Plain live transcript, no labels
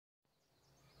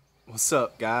What's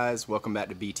up, guys? Welcome back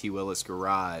to Btwilla's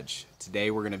Garage. Today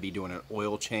we're going to be doing an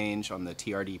oil change on the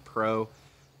TRD Pro.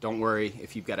 Don't worry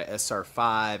if you've got an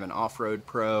SR5, an Off-Road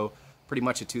Pro, pretty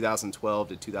much a 2012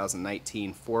 to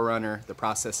 2019 4Runner. The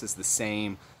process is the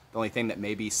same. The only thing that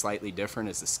may be slightly different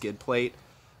is the skid plate.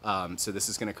 So this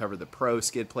is going to cover the Pro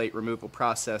skid plate removal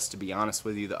process. To be honest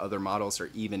with you, the other models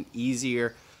are even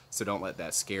easier, so don't let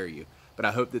that scare you. But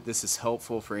I hope that this is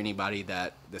helpful for anybody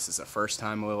that this is a first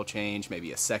time oil change,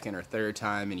 maybe a second or third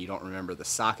time, and you don't remember the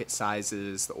socket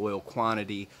sizes, the oil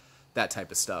quantity, that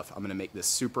type of stuff. I'm going to make this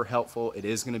super helpful. It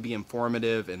is going to be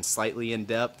informative and slightly in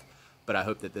depth, but I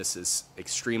hope that this is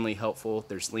extremely helpful.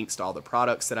 There's links to all the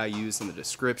products that I use in the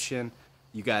description.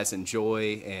 You guys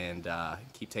enjoy and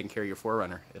keep taking care of your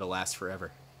 4Runner. It'll last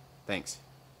forever. Thanks.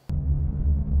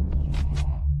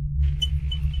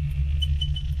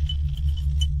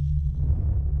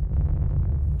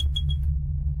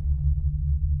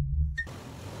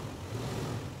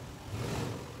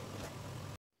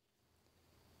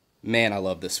 Man, I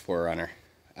love this 4Runner.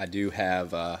 I do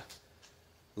have a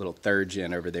little 3rd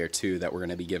gen over there too that we're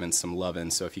going to be giving some loving.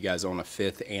 So if you guys own a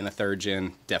 5th and a 3rd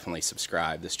gen, definitely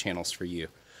subscribe. This channel's for you.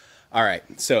 All right,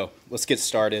 so let's get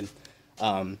started.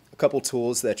 A couple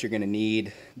tools that you're going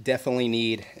to definitely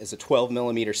need is a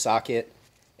 12mm socket,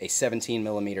 a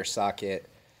 17mm socket,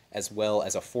 as well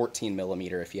as a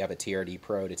 14mm if you have a TRD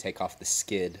Pro to take off the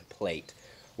skid plate.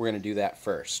 We're going to do that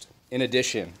first. In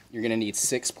addition, you're going to need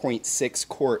 6.6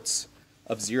 quarts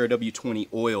of 0W20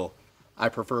 oil. I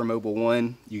prefer Mobil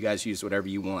 1. You guys use whatever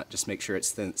you want. Just make sure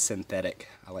it's synthetic.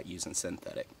 I like using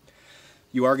synthetic.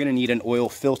 You are going to need an oil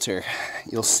filter.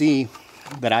 You'll see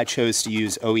that I chose to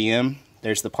use OEM.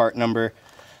 There's the part number.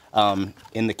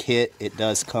 In the kit, it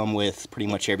does come with pretty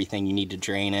much everything you need to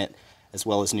drain it, as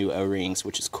well as new O-rings,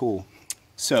 which is cool.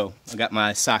 So I got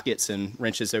my sockets and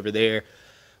wrenches over there.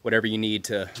 Whatever you need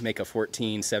to make a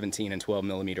 14, 17, and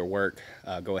 12mm work,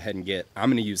 go ahead and get.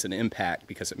 I'm going to use an impact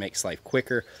because it makes life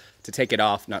quicker to take it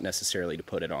off, not necessarily to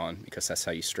put it on, because that's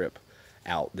how you strip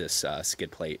out this skid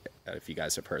plate. If you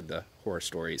guys have heard the horror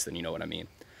stories, then you know what I mean.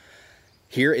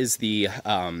 Here is the,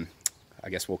 I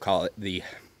guess we'll call it the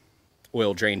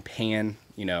oil drain pan,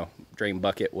 drain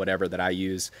bucket, whatever that I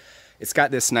use. It's got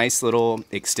this nice little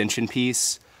extension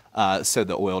piece. So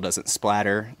the oil doesn't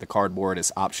splatter. The cardboard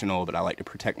is optional, but I like to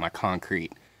protect my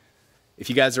concrete. If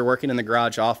you guys are working in the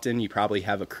garage often, you probably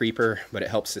have a creeper, but it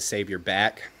helps to save your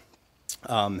back,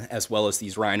 as well as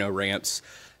these Rhino ramps.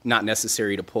 Not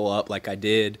necessary to pull up like I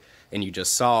did and you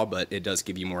just saw, but it does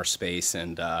give you more space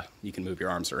and you can move your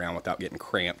arms around without getting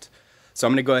cramped. So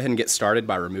I'm going to go ahead and get started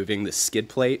by removing the skid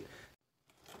plate.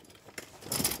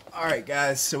 All right,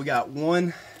 guys, so we got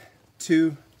 1,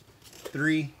 2,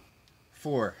 3,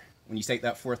 4. When you take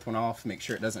that 4th one off, make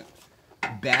sure it doesn't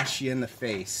bash you in the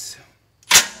face.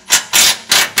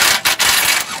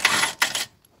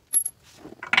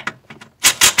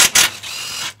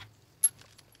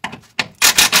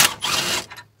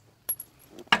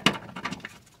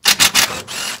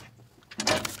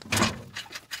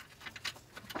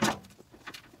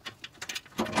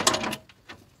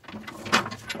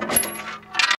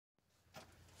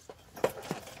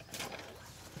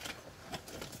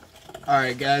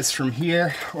 Alright guys, from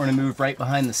here we're going to move right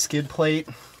behind the skid plate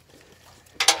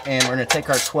and we're going to take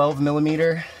our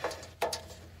 12mm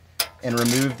and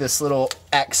remove this little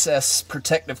access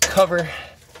protective cover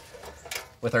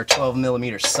with our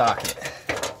 12mm socket.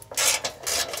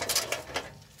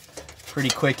 Pretty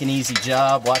quick and easy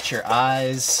job. Watch your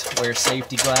eyes, wear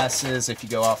safety glasses if you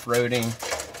go off-roading.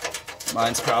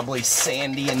 Mine's probably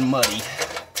sandy and muddy.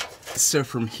 So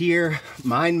from here,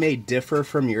 mine may differ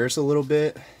from yours a little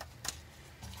bit,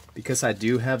 because I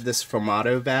do have this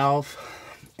Fumato valve,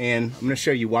 and I'm going to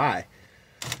show you why.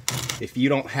 If you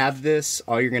don't have this,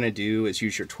 all you're going to do is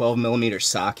use your 12mm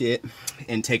socket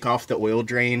and take off the oil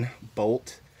drain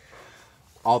bolt.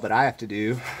 All that I have to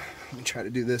do, let me try to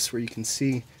do this where you can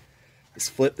see, is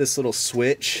flip this little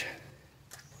switch.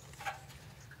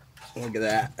 Look at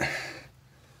that.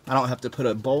 I don't have to put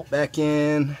a bolt back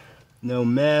in, no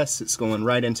mess. It's going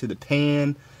right into the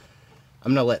pan.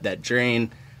 I'm going to let that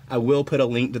drain. I will put a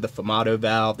link to the Fumato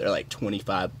valve. They're like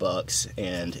 25 bucks,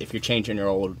 and if you're changing your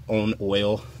own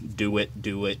oil, do it.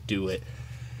 It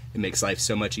makes life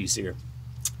so much easier.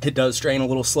 It does drain a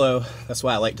little slow. That's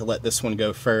why I like to let this one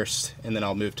go first, and then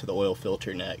I'll move to the oil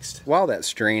filter next. While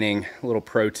that's draining, a little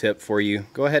pro tip for you.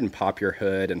 Go ahead and pop your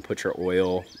hood and put your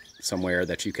oil somewhere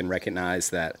that you can recognize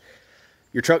that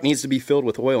your truck needs to be filled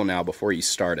with oil now before you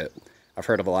start it. I've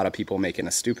heard of a lot of people making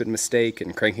a stupid mistake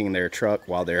and cranking their truck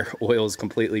while their oil is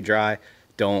completely dry.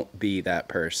 Don't be that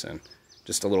person.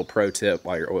 Just a little pro tip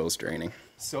while your oil's draining.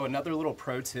 So another little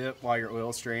pro tip while your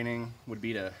oil's draining would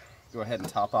be to go ahead and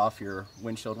top off your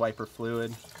windshield wiper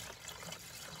fluid.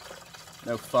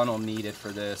 No funnel needed for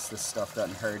this. This stuff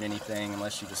doesn't hurt anything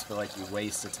unless you just feel like you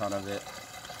waste a ton of it.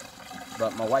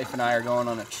 But my wife and I are going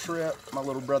on a trip. My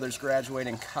little brother's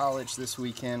graduating college this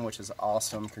weekend, which is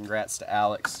awesome. Congrats to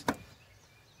Alex.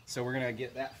 So we're gonna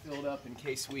get that filled up in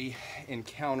case we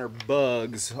encounter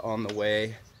bugs on the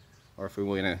way, or if we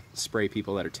want to spray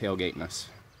people that are tailgating us.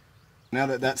 Now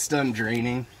that that's done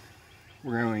draining,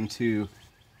 we're going to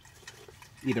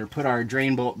either put our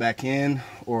drain bolt back in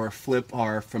or flip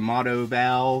our Fumato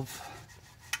valve,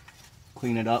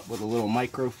 clean it up with a little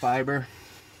microfiber.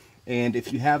 And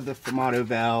if you have the Fumato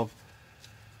valve,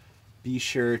 be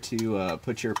sure to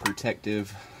put your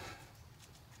protective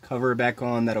cover back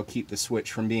on. That'll keep the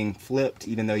switch from being flipped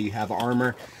even though you have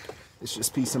armor. It's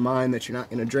just peace of mind that you're not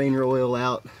going to drain your oil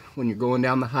out when you're going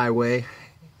down the highway.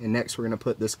 And next we're going to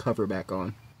put this cover back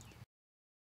on.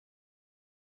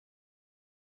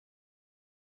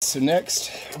 So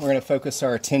next we're going to focus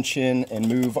our attention and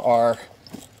move our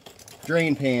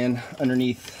drain pan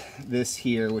underneath this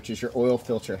here, which is your oil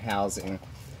filter housing.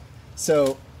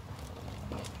 So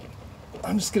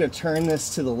I'm just going to turn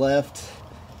this to the left,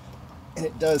 and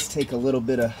it does take a little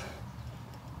bit of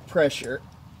pressure.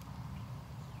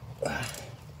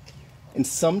 And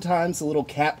sometimes the little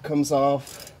cap comes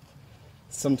off,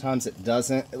 sometimes it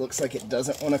doesn't. It looks like it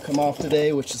doesn't want to come off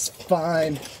today, which is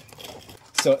fine.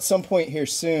 So at some point here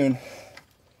soon,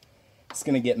 it's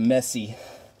going to get messy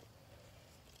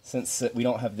since we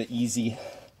don't have the easy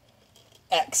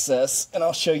access. And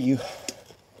I'll show you.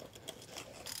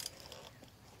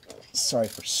 Sorry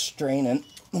for straining.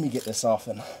 Let me get this off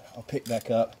and I'll pick back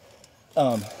up.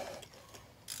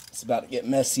 It's about to get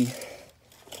messy,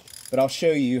 but I'll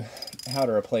show you how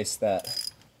to replace that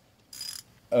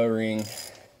O-ring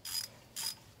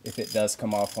if it does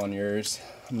come off on yours.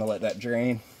 I'm gonna let that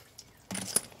drain.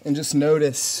 And just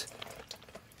notice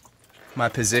my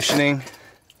positioning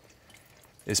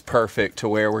is perfect to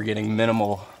where we're getting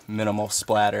minimal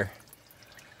splatter.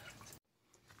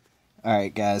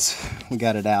 Alright guys, we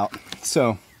got it out.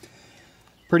 So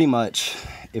pretty much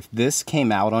if this came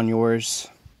out on yours,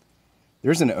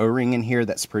 there's an O-ring in here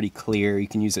that's pretty clear. You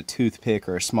can use a toothpick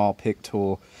or a small pick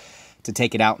tool to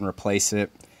take it out and replace it.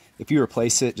 If you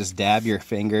replace it, just dab your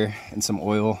finger in some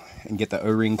oil and get the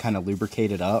O-ring kind of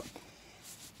lubricated up,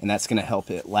 and that's going to help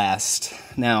it last.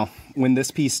 Now, when this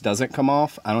piece doesn't come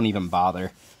off, I don't even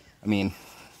bother. I mean,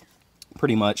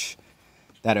 pretty much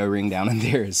that O-ring down in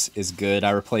there is good.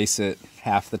 I replace it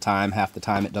half the time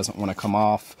it doesn't want to come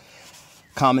off.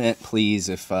 Comment please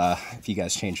if you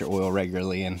guys change your oil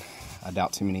regularly, and I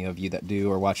doubt too many of you that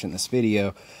do are watching this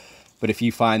video. But if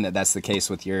you find that that's the case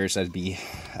with yours, I'd be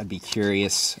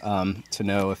curious to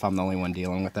know if I'm the only one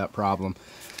dealing with that problem.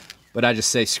 But I just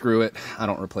say screw it. I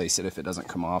don't replace it if it doesn't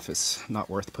come off. It's not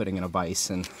worth putting in a vise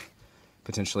and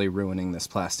potentially ruining this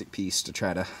plastic piece to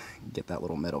try to get that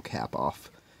little metal cap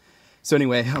off. So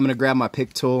anyway, I'm going to grab my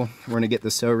pick tool. We're going to get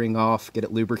this O-ring off, get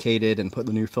it lubricated, and put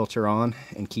the new filter on,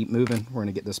 and keep moving. We're going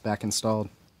to get this back installed.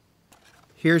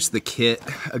 Here's the kit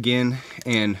again,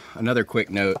 and another quick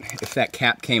note. If that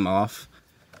cap came off,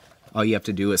 all you have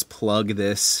to do is plug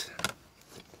this.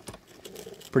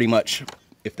 Pretty much,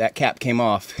 if that cap came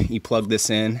off, you plug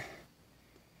this in,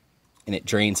 and it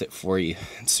drains it for you.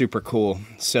 It's super cool.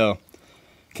 So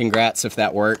congrats if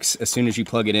that works. As soon as you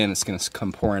plug it in, it's going to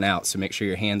come pouring out, so make sure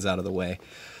your hand's out of the way.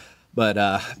 But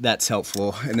that's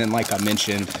helpful. And then like I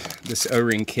mentioned, this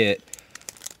O-ring kit,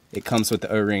 it comes with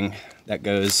the O-ring that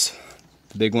goes,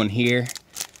 the big one here,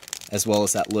 as well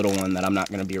as that little one that I'm not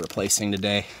going to be replacing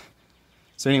today.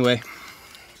 So anyway,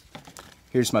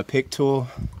 here's my pick tool.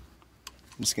 I'm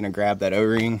just going to grab that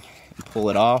O-ring and pull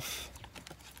it off.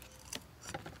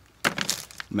 I'm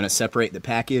going to separate the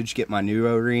package, get my new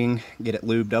O-ring, get it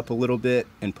lubed up a little bit,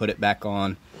 and put it back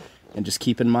on. And just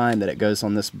keep in mind that it goes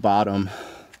on this bottom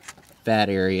fat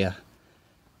area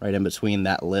right in between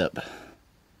that lip.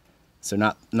 So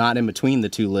not in between the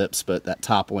two lips, but that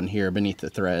top one here beneath the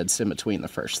threads in between the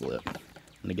first lip. I'm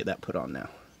going to get that put on now.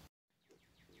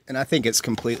 And I think it's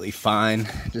completely fine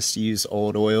just to use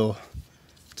old oil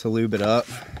to lube it up.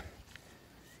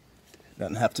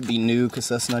 Doesn't have to be new because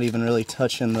that's not even really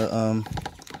touching the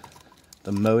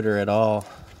motor at all.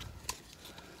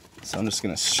 So I'm just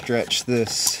going to stretch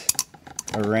this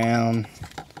around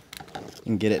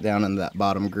and get it down in that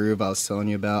bottom groove I was telling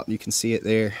you about. You can see it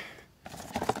there.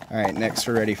 Alright, next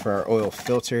we're ready for our oil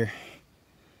filter.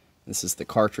 This is the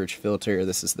cartridge filter.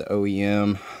 This is the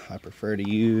OEM I prefer to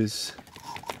use.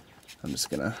 I'm just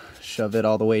going to shove it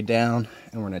all the way down,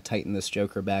 and we're going to tighten this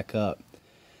joker back up.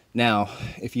 Now,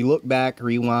 if you look back,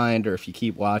 rewind, or if you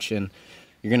keep watching,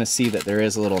 you're going to see that there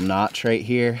is a little notch right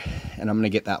here, and I'm going to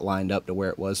get that lined up to where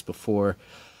it was before,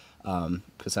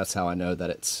 because that's how I know that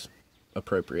it's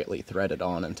appropriately threaded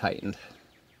on and tightened.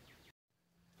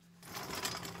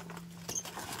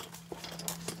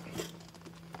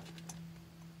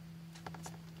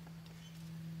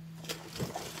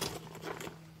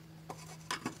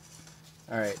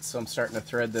 Alright, so I'm starting to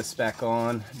thread this back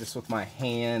on just with my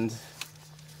hand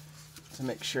to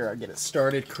make sure I get it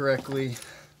started correctly.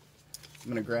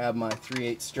 I'm going to grab my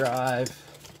 3/8 drive,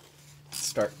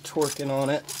 start torquing on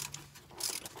it.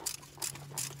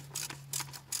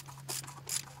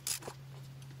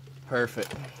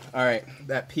 Perfect. Alright,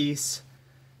 that piece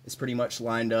is pretty much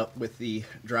lined up with the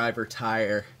driver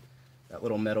tire, that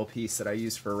little metal piece that I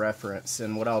use for reference.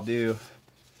 And what I'll do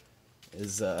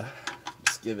is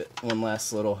just give it one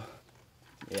last little,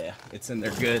 yeah, it's in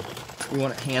there good. You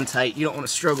want it hand tight, you don't want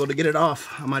to struggle to get it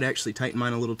off. I might actually tighten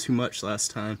mine a little too much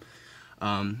last time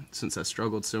since I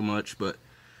struggled so much, but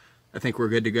I think we're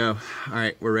good to go.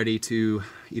 Alright, we're ready to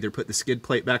either put the skid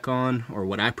plate back on, or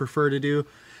what I prefer to do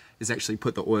is actually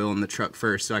put the oil in the truck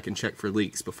first so I can check for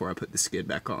leaks before I put the skid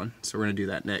back on. So we're going to do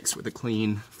that next with a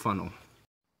clean funnel.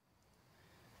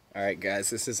 Alright guys,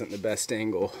 this isn't the best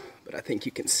angle, but I think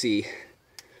you can see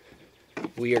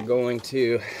we are going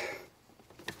to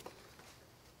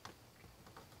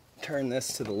turn this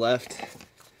to the left,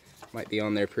 might be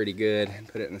on there pretty good, and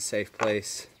put it in a safe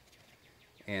place,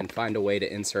 and find a way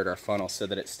to insert our funnel so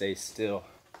that it stays still.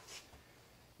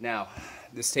 Now,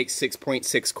 this takes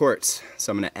 6.6 quarts,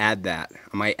 so I'm going to add that.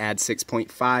 I might add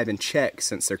 6.5 and check,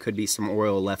 since there could be some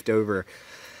oil left over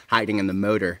hiding in the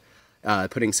motor.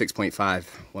 Putting 6.5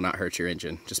 will not hurt your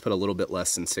engine. Just put a little bit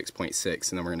less than 6.6,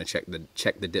 and then we're going to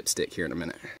check the dipstick here in a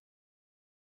minute.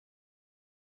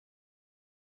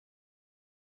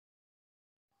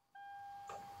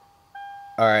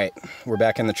 Alright, we're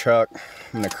back in the truck.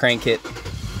 I'm going to crank it.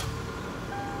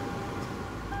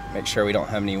 Make sure we don't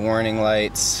have any warning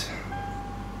lights.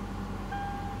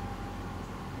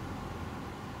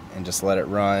 And just let it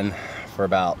run for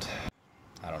about,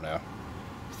 I don't know,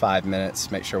 5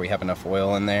 minutes. Make sure we have enough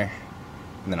oil in there.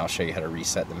 And then I'll show you how to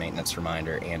reset the maintenance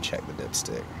reminder and check the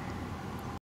dipstick.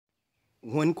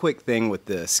 One quick thing with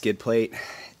the skid plate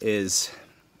is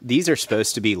these are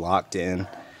supposed to be locked in.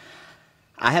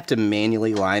 I have to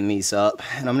manually line these up,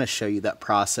 and I'm going to show you that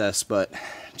process, but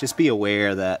just be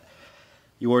aware that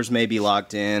yours may be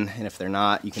locked in, and if they're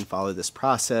not, you can follow this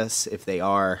process. If they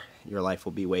are, your life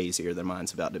will be way easier than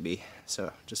mine's about to be.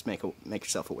 So just make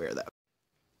yourself aware of that.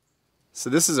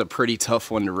 So this is a pretty tough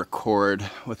one to record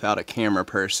without a camera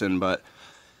person, but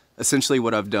essentially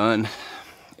what I've done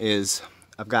is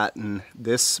I've gotten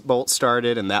this bolt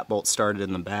started and that bolt started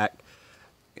in the back,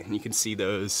 and you can see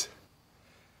those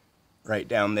right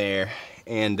down there.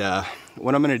 And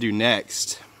what I'm going to do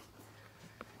next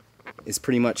is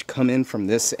pretty much come in from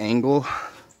this angle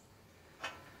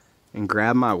and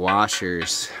grab my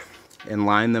washers and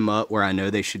line them up where I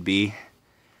know they should be.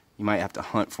 You might have to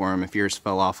hunt for them if yours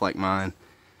fell off like mine.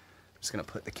 I'm just going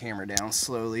to put the camera down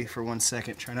slowly for 1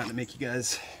 second, try not to make you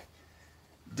guys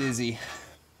dizzy.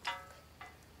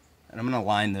 And I'm going to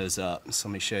line those up, so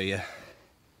let me show you.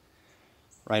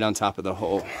 Right on top of the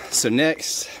hole. So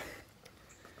next,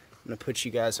 I'm going to put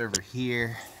you guys over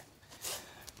here.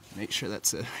 Make sure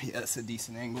that's a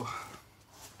decent angle.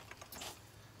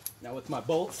 Now with my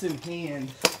bolts in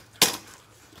hand,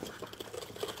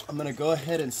 I'm going to go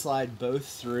ahead and slide both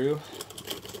through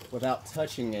without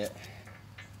touching it,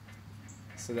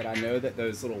 so that I know that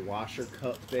those little washer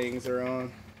cup things are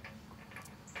on.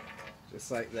 Just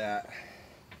like that.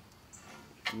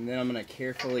 And then I'm going to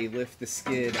carefully lift the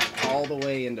skid all the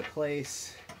way into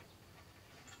place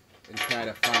and try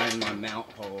to find my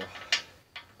mount hole,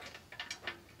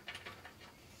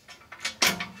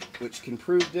 which can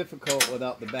prove difficult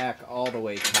without the back all the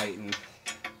way tightened.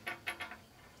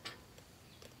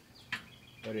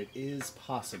 But it is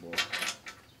possible.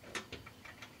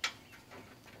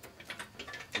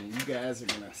 And you guys are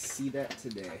going to see that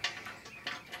today.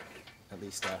 At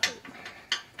least I hope.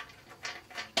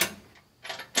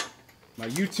 My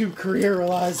YouTube career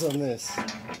relies on this.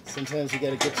 Sometimes you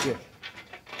got to get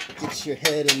your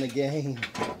head in the game.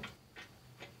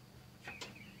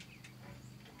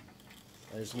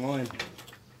 There's one.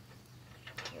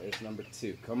 There's number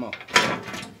two. Come on.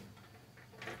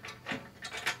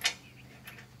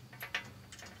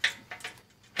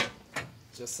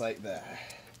 Just like that.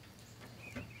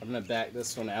 I'm going to back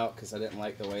this one out because I didn't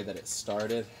like the way that it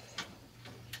started.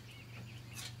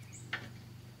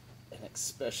 And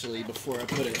especially before I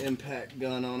put an impact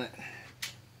gun on it.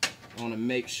 I want to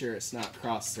make sure it's not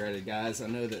cross-threaded, guys. I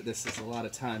know that this is a lot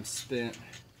of time spent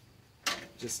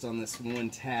just on this one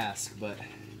task, but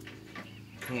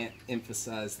I can't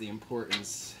emphasize the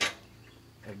importance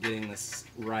of getting this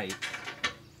right.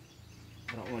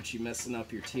 I don't want you messing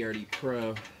up your TRD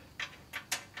Pro.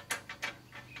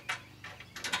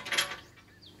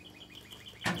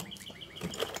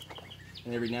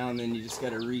 And every now and then you just got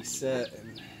to reset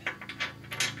and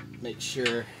make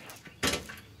sure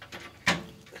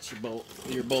that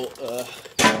your bolt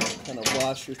kind of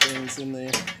washer things in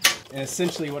there. And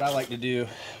essentially what I like to do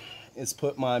is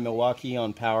put my Milwaukee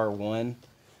on power 1,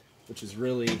 which is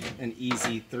really an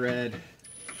easy thread.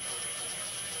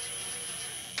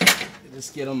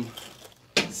 Just get them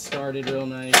started real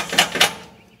nice,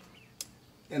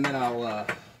 and then I'll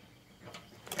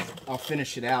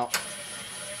finish it out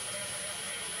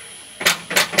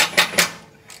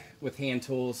with hand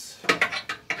tools.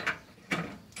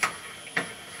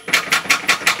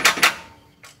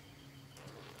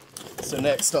 So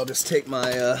next I'll just take my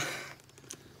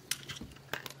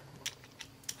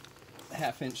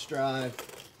 1/2-inch drive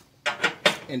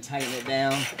and tighten it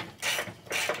down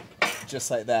just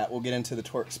like that. We'll get into the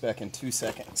torque spec in 2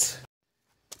 seconds.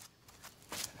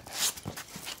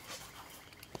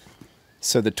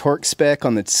 So the torque spec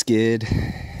on the skid,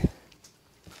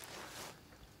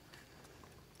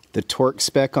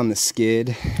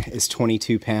 is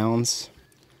 22 pounds.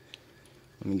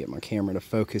 Let me get my camera to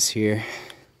focus here.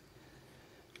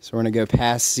 So we're going to go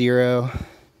past 0,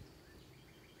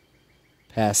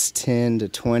 past 10 to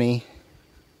 20,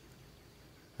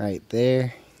 right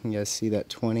there. You guys see that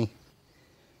 20?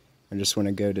 I just want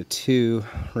to go to 2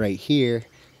 right here.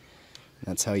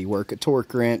 That's how you work a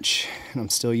torque wrench. And I'm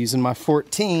still using my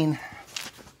 14.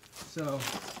 So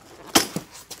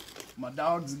my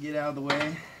dogs get out of the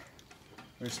way.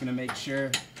 We're just going to make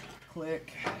sure,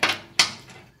 click,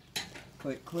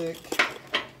 click, click,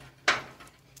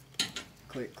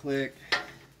 click, click,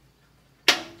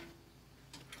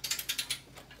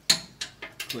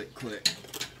 click, click.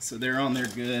 So they're on there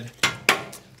good.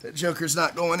 That joker's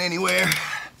not going anywhere.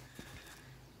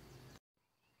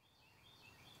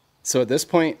 So at this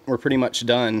point, we're pretty much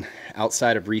done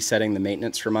outside of resetting the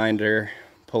maintenance reminder,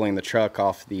 pulling the truck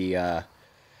off the,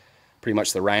 pretty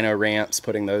much the Rhino ramps,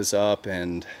 putting those up,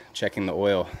 and checking the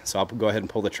oil. So I'll go ahead and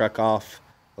pull the truck off.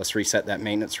 Let's reset that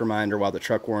maintenance reminder while the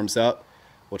truck warms up.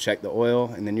 We'll check the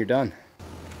oil, and then you're done.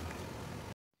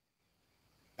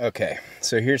 Okay,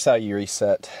 so here's how you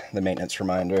reset the maintenance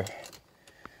reminder.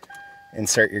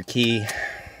 Insert your key.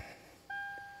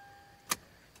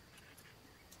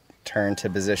 Turn to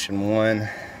position 1.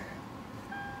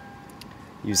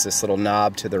 Use this little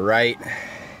knob to the right.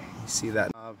 You see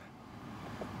that knob?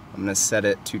 I'm going to set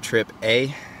it to trip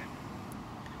A.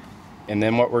 And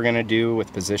then what we're going to do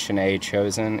with position A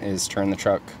chosen is turn the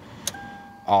truck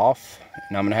off.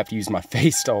 And I'm going to have to use my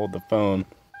face to hold the phone.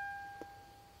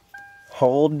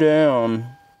 Hold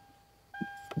down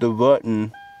the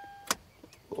button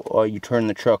while you turn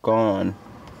the truck on.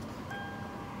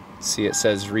 See, it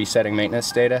says resetting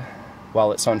maintenance data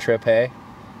while it's on trip A.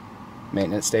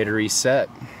 Maintenance data reset.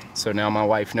 So now my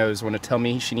wife knows when to tell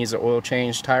me she needs an oil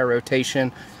change, tire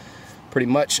rotation, pretty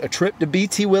much a trip to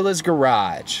Btwilla's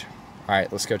garage.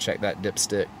 Alright, let's go check that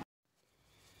dipstick.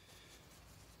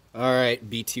 Alright,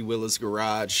 Btwilla's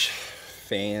garage,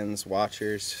 fans,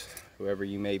 watchers, whoever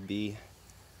you may be.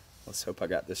 Let's hope I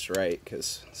got this right,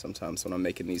 because sometimes when I'm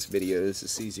making these videos,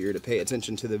 it's easier to pay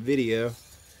attention to the video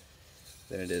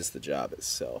than it is the job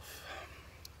itself.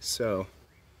 So,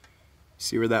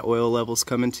 see where that oil level's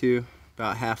coming to?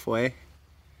 About halfway.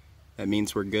 That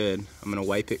means we're good. I'm going to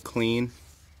wipe it clean,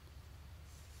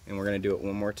 and we're going to do it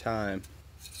one more time.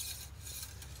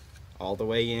 All the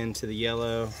way into the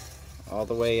yellow, all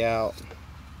the way out.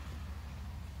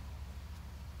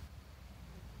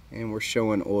 And we're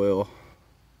showing oil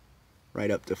right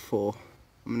up to full.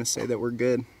 I'm going to say that we're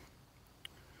good.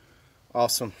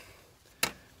 Awesome.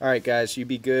 Alright guys, you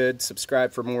be good.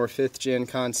 Subscribe for more 5th gen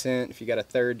content. If you got a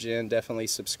 3rd gen, definitely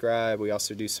subscribe. We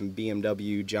also do some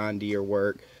BMW, John Deere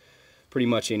work. Pretty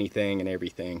much anything and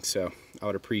everything. So I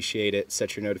would appreciate it.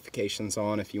 Set your notifications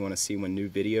on if you want to see when new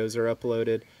videos are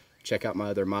uploaded. Check out my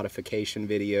other modification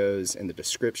videos in the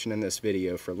description in this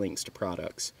video for links to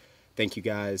products. Thank you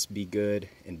guys. Be good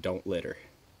and don't litter.